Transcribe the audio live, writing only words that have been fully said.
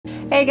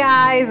Hey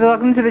guys,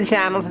 welcome to the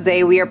channel.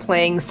 Today we are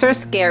playing Sir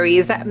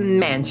Scary's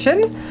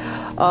Mansion.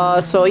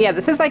 So yeah,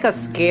 this is like a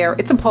scare.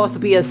 It's supposed to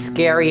be a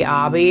scary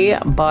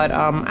obby, but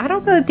I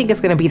don't really think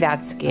it's gonna be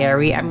that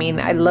scary. I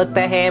mean, I looked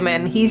at him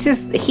and he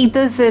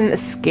doesn't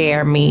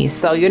scare me.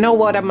 So you know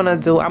what I'm gonna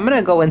do? I'm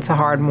gonna go into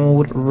hard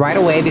mode right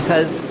away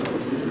because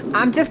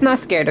I'm just not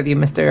scared of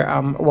you,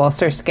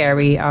 Sir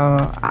Scary.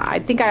 I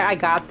think I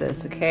got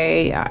this,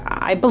 okay?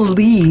 I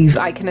believe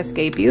I can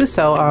escape you,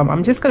 so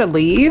I'm just gonna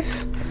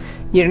leave.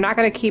 You're not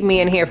gonna keep me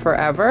in here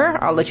forever.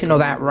 I'll let you know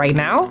that right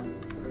now.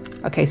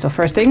 Okay, so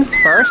first things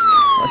first,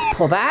 let's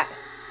pull that.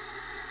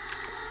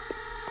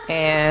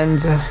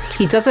 And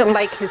he doesn't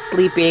like his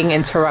sleep being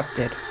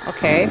interrupted.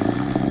 Okay.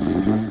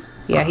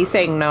 Yeah, he's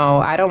saying no,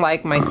 I don't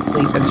like my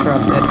sleep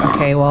interrupted.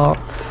 Okay, well,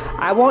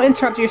 I won't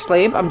interrupt your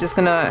sleep. I'm just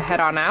gonna head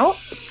on out.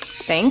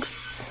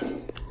 Thanks.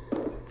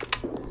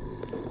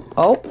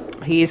 Oh,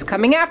 he's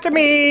coming after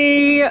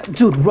me.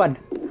 Dude, run.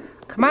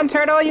 Come on,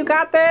 turtle, you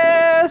got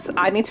this.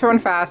 I need to run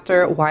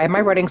faster. Why am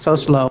I running so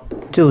slow?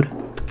 Dude.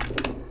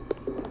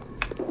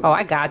 Oh,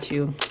 I got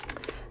you.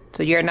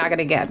 So you're not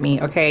gonna get me,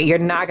 okay? You're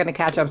not gonna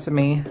catch up to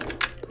me.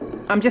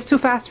 I'm just too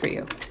fast for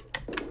you.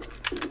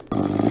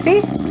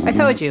 See? I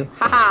told you.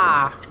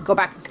 Haha. Go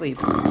back to sleep.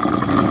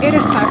 It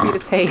is time for you to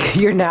take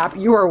your nap.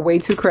 You are way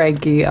too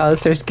cranky,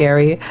 Sir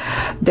Scary.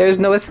 There's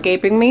no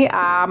escaping me.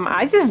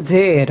 I just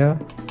did.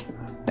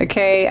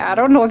 Okay, I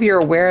don't know if you're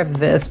aware of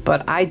this,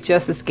 but I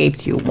just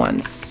escaped you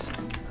once.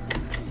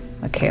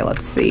 Okay,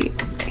 let's see.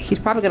 He's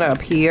probably gonna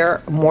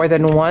appear more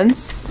than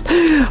once.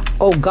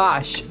 Oh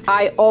gosh,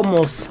 I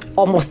almost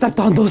stepped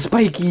on those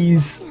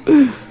spikies.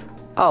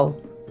 Oh,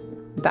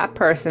 that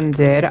person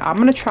did. I'm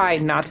gonna try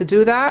not to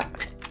do that.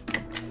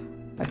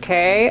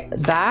 Okay,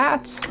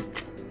 that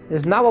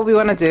is not what we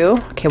want to do.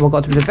 Okay, we'll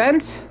go through the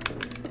vent.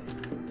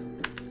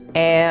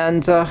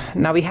 And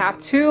now we have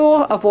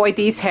to avoid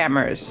these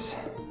hammers.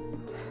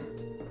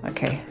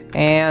 Okay,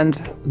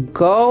 and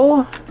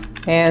go,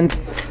 and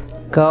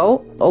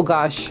go. Oh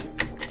gosh.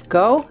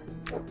 Go,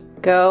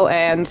 go,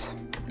 and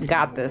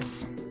got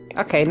this.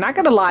 Okay, not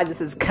gonna lie, this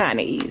is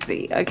kind of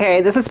easy. Okay,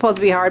 this is supposed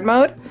to be hard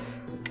mode.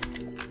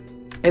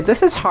 If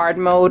this is hard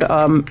mode,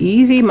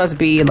 easy must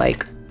be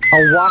like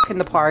a walk in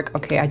the park.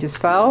 Okay, I just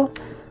fell.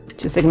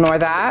 Just ignore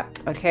that.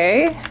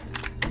 Okay.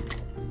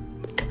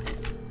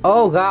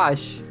 Oh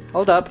gosh.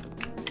 Hold up.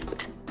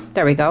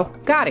 There we go.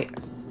 Got it.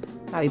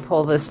 Now we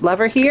pull this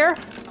lever here.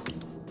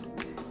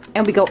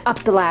 And we go up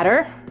the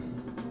ladder.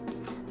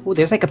 Oh,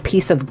 there's like a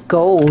piece of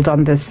gold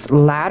on this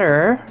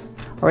ladder.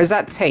 Or is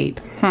that tape?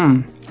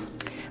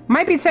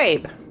 Might be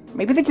tape.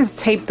 Maybe they just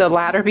taped the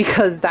ladder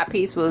because that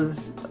piece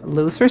was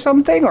loose or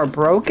something, or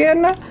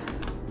broken.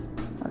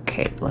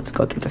 Okay, let's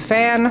go through the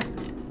fan.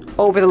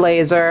 Over the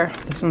laser.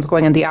 This one's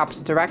going in the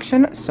opposite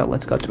direction. So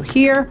let's go through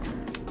here.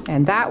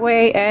 And that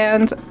way,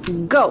 and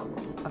go.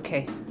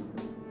 Okay.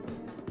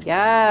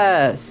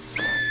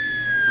 Yes.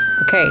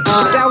 Okay,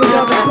 down we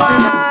go the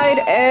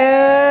slide,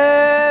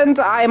 and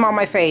I'm on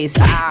my face.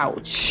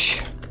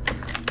 Ouch.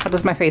 How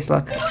does my face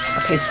look?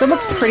 Okay, still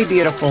looks pretty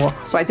beautiful.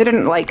 So I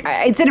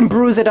didn't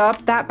bruise it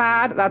up that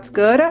bad. That's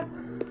good.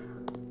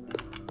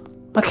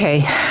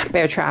 Okay,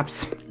 bear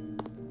traps.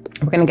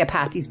 We're gonna get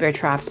past these bear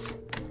traps.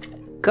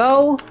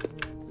 Go,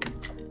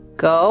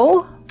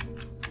 go,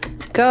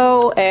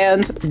 go,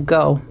 and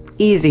go.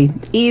 Easy,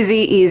 easy,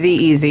 easy,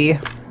 easy.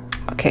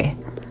 Okay.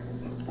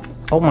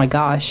 Oh my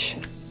gosh.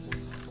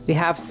 We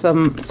have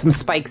some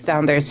spikes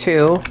down there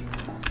too.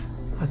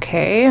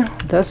 Okay,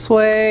 this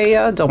way.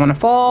 Don't want to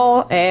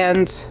fall.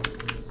 And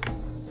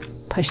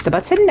push the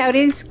button. Now it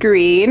is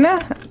green.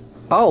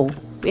 Oh,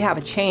 we have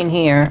a chain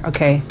here.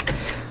 Okay,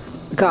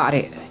 got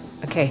it.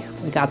 Okay,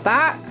 we got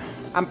that.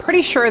 I'm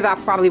pretty sure that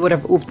probably would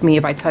have oofed me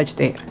if I touched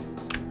it.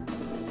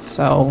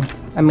 So,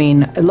 I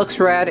mean, it looks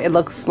red. It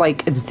looks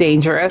like it's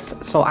dangerous.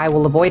 So I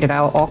will avoid it at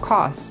all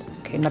costs.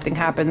 Okay, nothing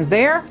happens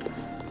there.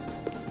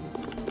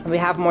 And we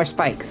have more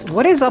spikes.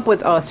 What is up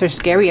with Sir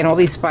Scary and all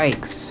these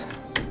spikes?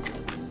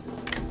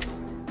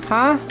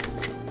 Huh?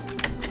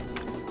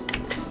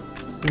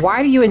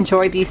 Why do you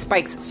enjoy these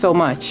spikes so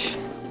much?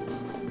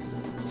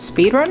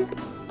 Speedrun?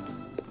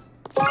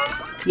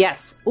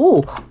 Yes.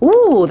 Ooh,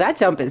 ooh, that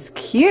jump is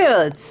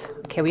cute.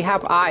 Okay, we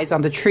have eyes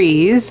on the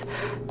trees.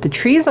 The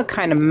trees are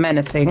kind of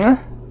menacing.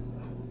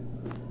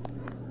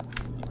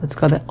 Let's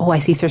go. Oh, I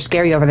see Sir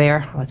Scary over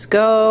there. Let's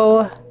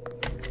go.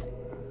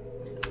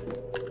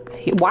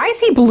 Why is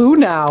he blue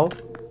now?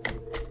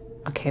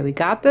 Okay, we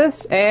got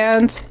this,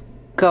 and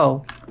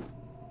go.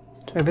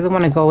 Do I really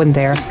want to go in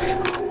there?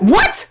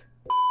 What?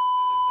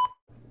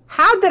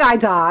 How did I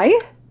die?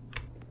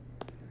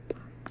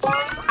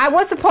 I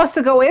was supposed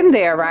to go in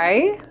there,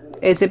 right?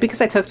 Is it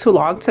because I took too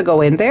long to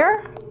go in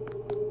there?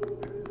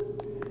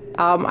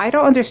 I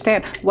don't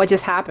understand what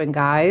just happened,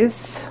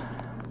 guys.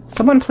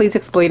 Someone please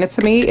explain it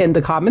to me in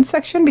the comment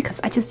section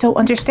because I just don't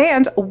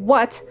understand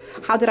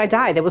how did I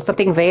die? There was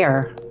nothing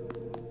there.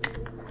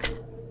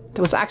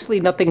 There was actually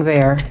nothing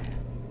there.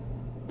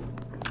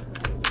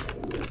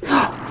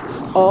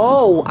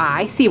 Oh,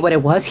 I see what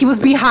it was. He was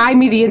behind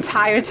me the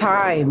entire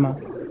time.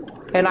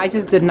 and I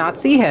just did not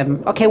see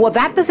him. Okay, well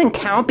that doesn't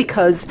count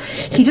because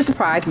he just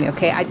surprised me,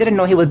 okay? I didn't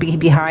know he would be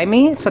behind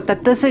me, so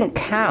that doesn't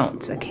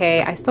count,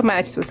 okay? I still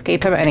managed to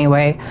escape him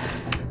anyway.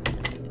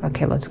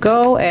 Okay, let's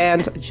go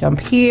and jump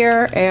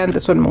here, and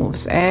this one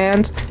moves,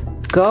 and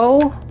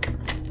go,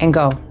 and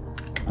go.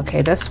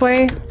 Okay, this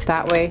way,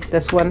 that way,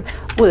 this one.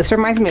 Oh, this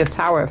reminds me of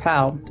Tower of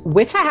Hell,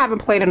 which I haven't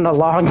played in a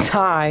long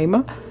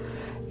time.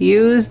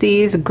 Use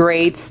these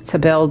crates to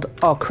build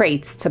up.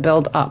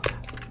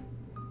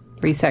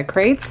 Reset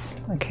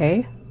crates,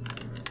 okay.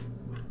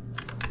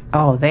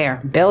 Oh,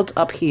 there, build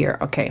up here,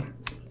 okay.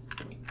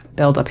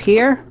 Build up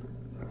here.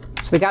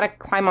 So we gotta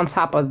climb on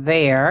top of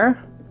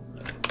there.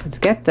 Let's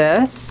get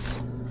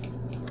this.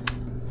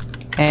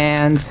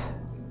 And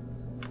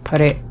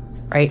put it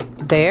right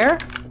there.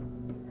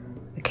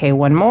 Okay,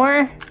 one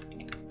more.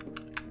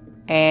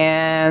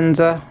 And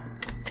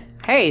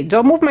hey,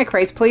 don't move my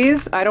crates,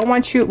 please. I don't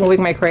want you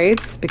moving my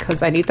crates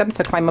because I need them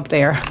to climb up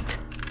there.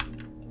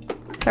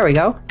 There we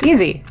go.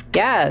 Easy.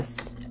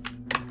 Yes.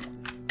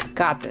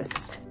 Got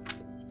this.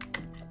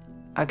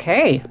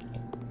 Okay.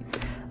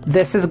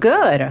 This is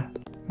good.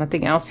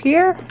 Nothing else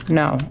here?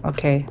 No.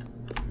 Okay.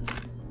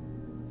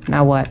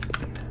 Now what?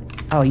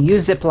 Oh,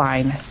 use zip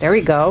line. There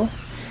we go.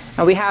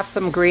 And we have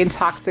some green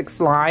toxic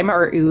slime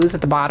or ooze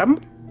at the bottom,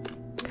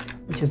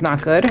 which is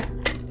not good.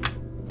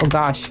 Oh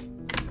gosh,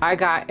 I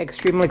got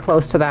extremely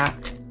close to that.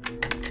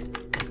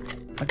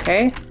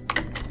 Okay.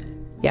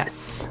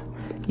 Yes.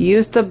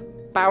 Use the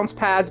bounce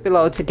pads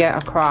below to get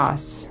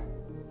across.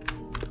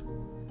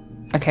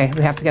 Okay,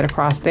 we have to get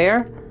across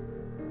there.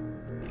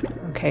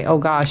 Okay, oh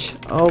gosh.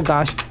 Oh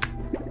gosh.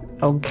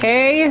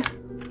 Okay.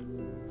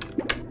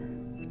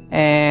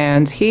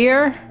 And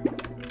here.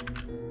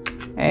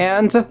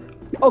 And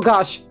oh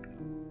gosh.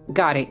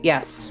 Got it,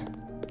 yes.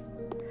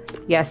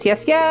 Yes,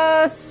 yes,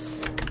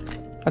 yes.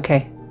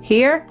 Okay,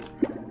 here.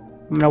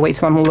 I'm gonna wait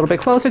till I'm a little bit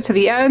closer to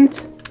the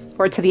end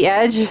or to the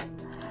edge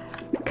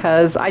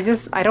because I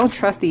don't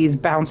trust these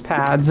bounce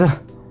pads.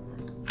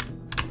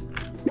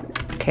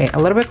 Okay, a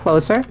little bit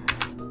closer.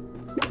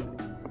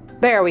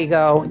 There we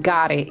go.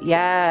 Got it.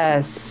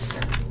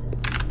 Yes.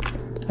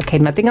 Okay,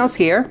 nothing else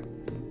here.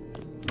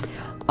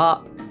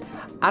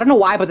 I don't know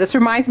why, but this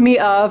reminds me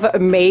of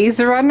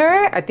Maze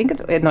Runner. I think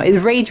it's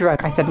Rage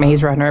Runner. I said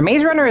Maze Runner.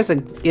 Maze Runner is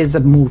a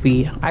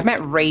movie. I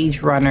meant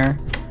Rage Runner.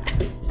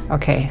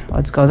 Okay,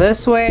 let's go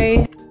this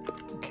way.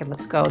 Okay,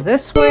 let's go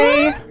this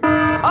way.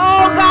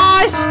 Oh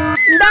gosh!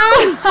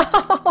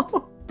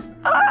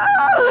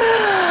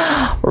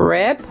 No!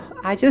 Rip.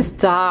 I just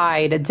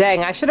died.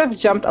 Dang, I should have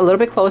jumped a little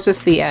bit closer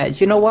to the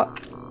edge. You know what?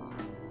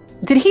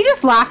 Did he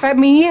just laugh at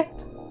me?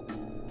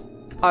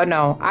 Oh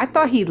no, I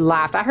thought he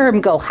laughed. I heard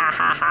him go ha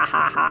ha ha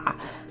ha ha.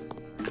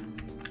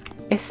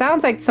 It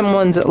sounds like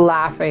someone's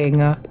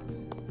laughing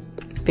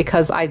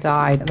because I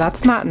died.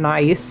 That's not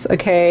nice,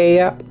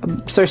 okay?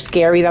 So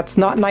scary, that's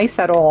not nice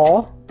at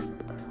all.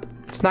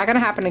 It's not gonna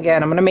happen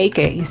again. I'm gonna make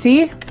it, you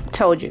see?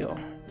 Told you.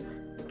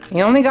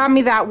 You only got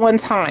me that one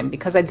time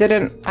because I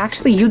didn't,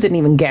 actually you didn't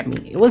even get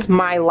me. It was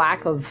my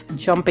lack of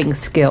jumping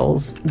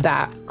skills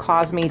that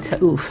caused me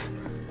to oof.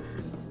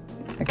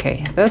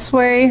 Okay, this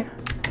way.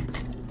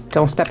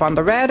 Don't step on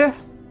the red.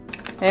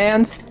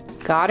 And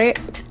got it,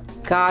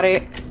 got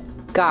it,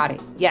 got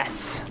it.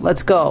 Yes,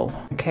 let's go.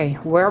 Okay,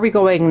 where are we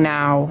going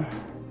now?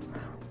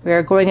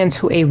 We're going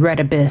into a red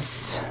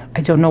abyss.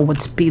 I don't know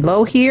what's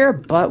below here,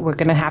 but we're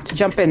gonna have to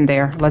jump in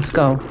there. Let's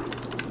go.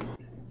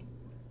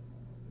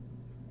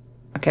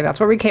 Okay, that's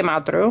where we came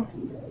out through.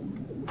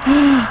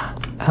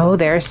 Oh,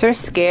 they're so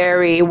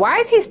scary. Why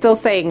is he still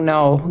saying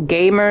no?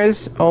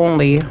 Gamers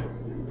only.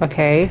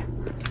 Okay.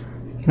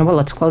 You know what,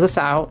 let's close this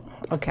out.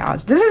 Okay,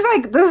 this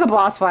is a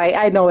boss fight.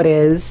 I know it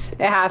is.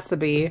 It has to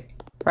be,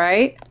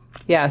 right?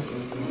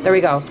 Yes. There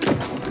we go.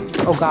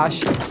 Oh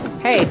gosh.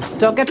 Hey,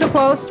 don't get too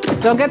close.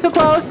 Don't get too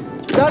close.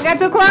 Don't get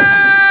too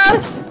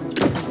close!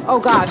 Oh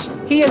gosh,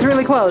 he is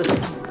really close.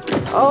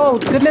 Oh,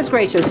 goodness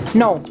gracious.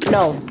 No,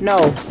 no,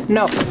 no,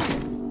 no.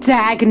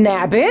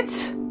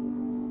 Dagnabbit!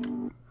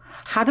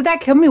 How did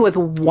that kill me with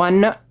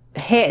one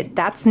hit?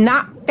 That's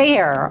not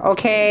fair,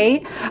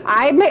 okay?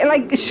 I'm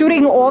like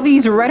shooting all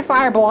these red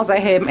fireballs at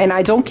him and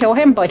I don't kill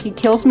him, but he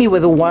kills me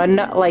with one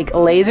like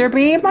laser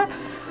beam.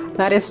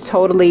 That is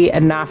totally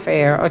not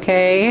fair,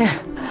 okay?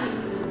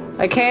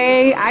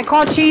 Okay, I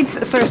call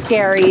cheats Sir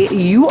Scary.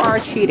 You are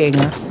cheating.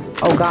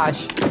 Oh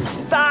gosh.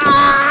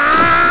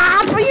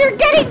 Stop! You're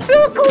getting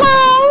too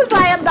close!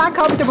 I am not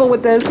comfortable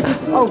with this.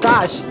 Oh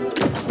gosh.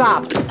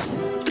 Stop.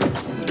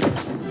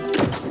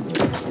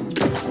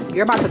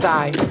 You're about to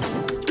die.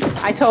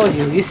 I told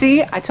you. You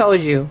see? I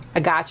told you. I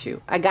got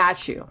you. I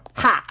got you.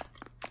 Ha!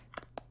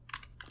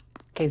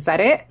 Okay, is that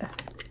it?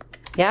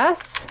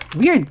 Yes?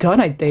 We are done,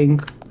 I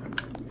think.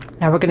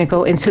 Now we're gonna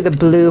go into the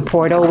blue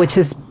portal, which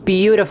is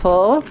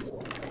beautiful.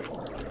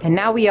 And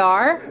now we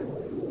are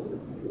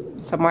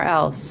somewhere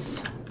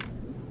else.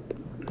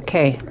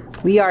 Okay,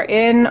 we are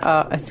in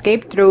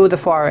escape through the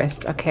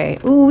forest. Okay,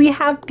 ooh, we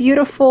have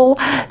beautiful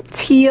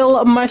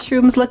teal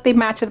mushrooms. Look, they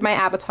match with my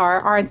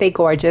avatar. Aren't they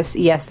gorgeous?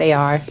 Yes, they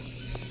are.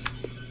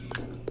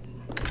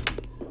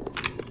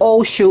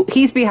 Oh shoot,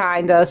 he's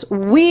behind us.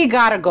 We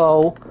gotta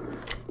go.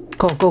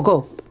 Go, go,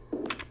 go.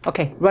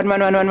 Okay, run, run,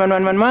 run, run, run,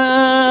 run, run,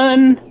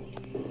 run.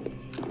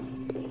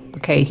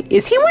 Okay,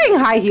 is he wearing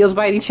high heels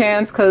by any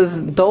chance?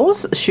 Because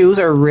those shoes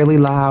are really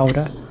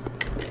loud.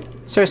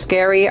 Sir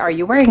Scary, are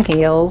you wearing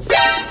heels?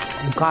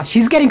 Oh gosh,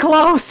 he's getting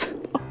close.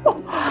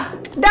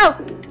 No,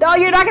 no,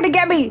 you're not gonna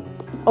get me.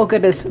 Oh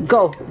goodness,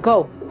 go,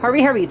 go.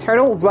 Hurry, hurry,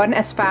 turtle, run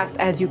as fast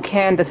as you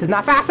can. This is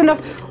not fast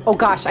enough. Oh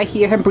gosh, I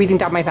hear him breathing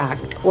down my back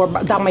or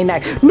down my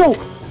neck. No,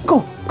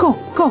 go, go,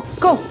 go,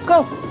 go,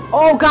 go.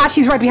 Oh gosh,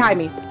 he's right behind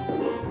me.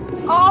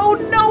 Oh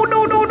no,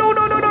 no, no, no,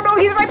 no, no, no, no,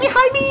 he's right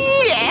behind me.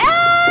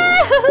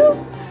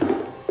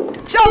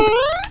 Jump.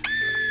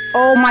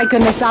 Oh my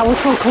goodness, that was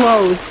so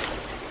close.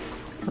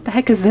 What the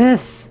heck is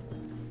this?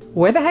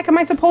 Where the heck am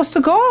I supposed to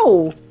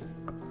go?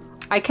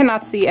 I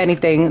cannot see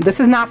anything.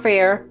 This is not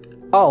fair.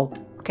 Oh,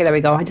 okay, there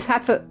we go. I just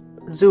had to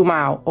zoom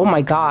out. Oh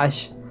my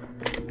gosh.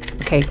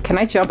 Okay, can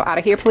I jump out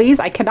of here, please?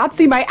 I cannot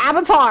see my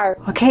avatar.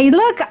 Okay,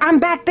 look, I'm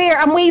back there.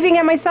 I'm waving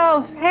at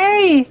myself.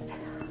 Hey,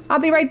 I'll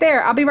be right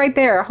there. I'll be right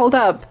there. Hold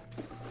up.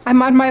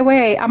 I'm on my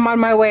way. I'm on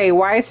my way.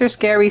 Why is Sir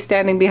Scary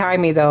standing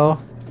behind me, though?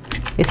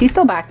 Is he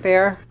still back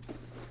there?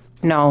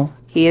 No,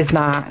 he is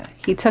not.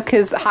 He took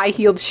his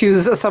high-heeled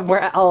shoes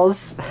somewhere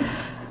else.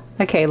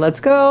 Okay, let's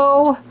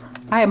go.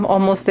 I am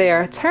almost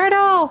there.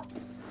 Turtle!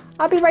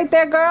 I'll be right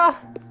there, girl.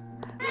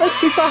 Look,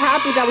 she's so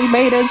happy that we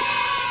made it.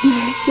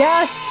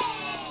 Yes!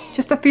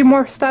 Just a few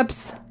more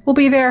steps. We'll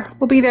be there.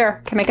 We'll be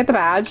there. Can I get the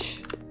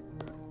badge?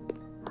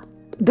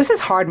 This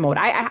is hard mode.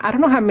 I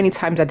don't know how many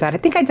times I died. I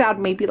think I died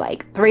maybe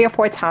like 3 or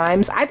 4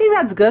 times. I think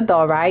that's good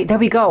though, right? There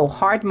we go.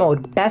 Hard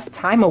mode. Best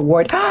time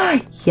award.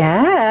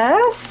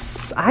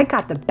 Yes! I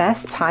got the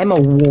best time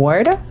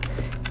award.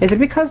 Is it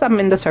because I'm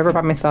in the server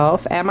by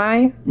myself? Am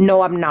I?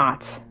 No, I'm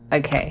not.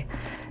 Okay.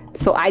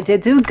 So I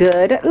did do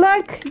good.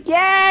 Look!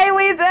 Yay!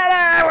 We did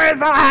it! We're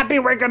so happy.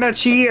 We're gonna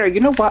cheer.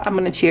 You know what? I'm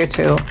gonna cheer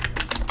too.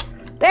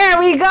 There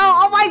we go!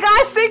 Oh my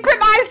gosh!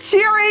 Synchronized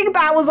cheering!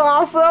 That was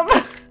awesome!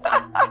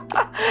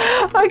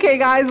 Okay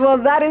guys, well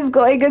that is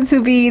going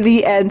to be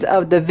the end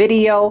of the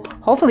video.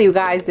 Hopefully you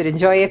guys did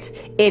enjoy it.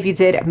 If you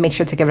did, make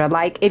sure to give it a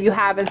like. If you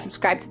haven't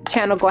subscribed to the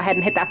channel, go ahead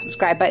and hit that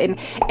subscribe button.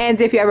 And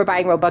if you're ever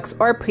buying Robux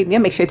or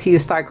Premium, make sure to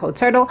use star code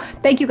Turtle.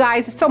 Thank you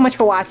guys so much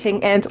for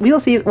watching, and we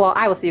will see you, well,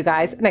 I will see you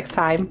guys next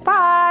time.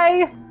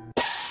 Bye!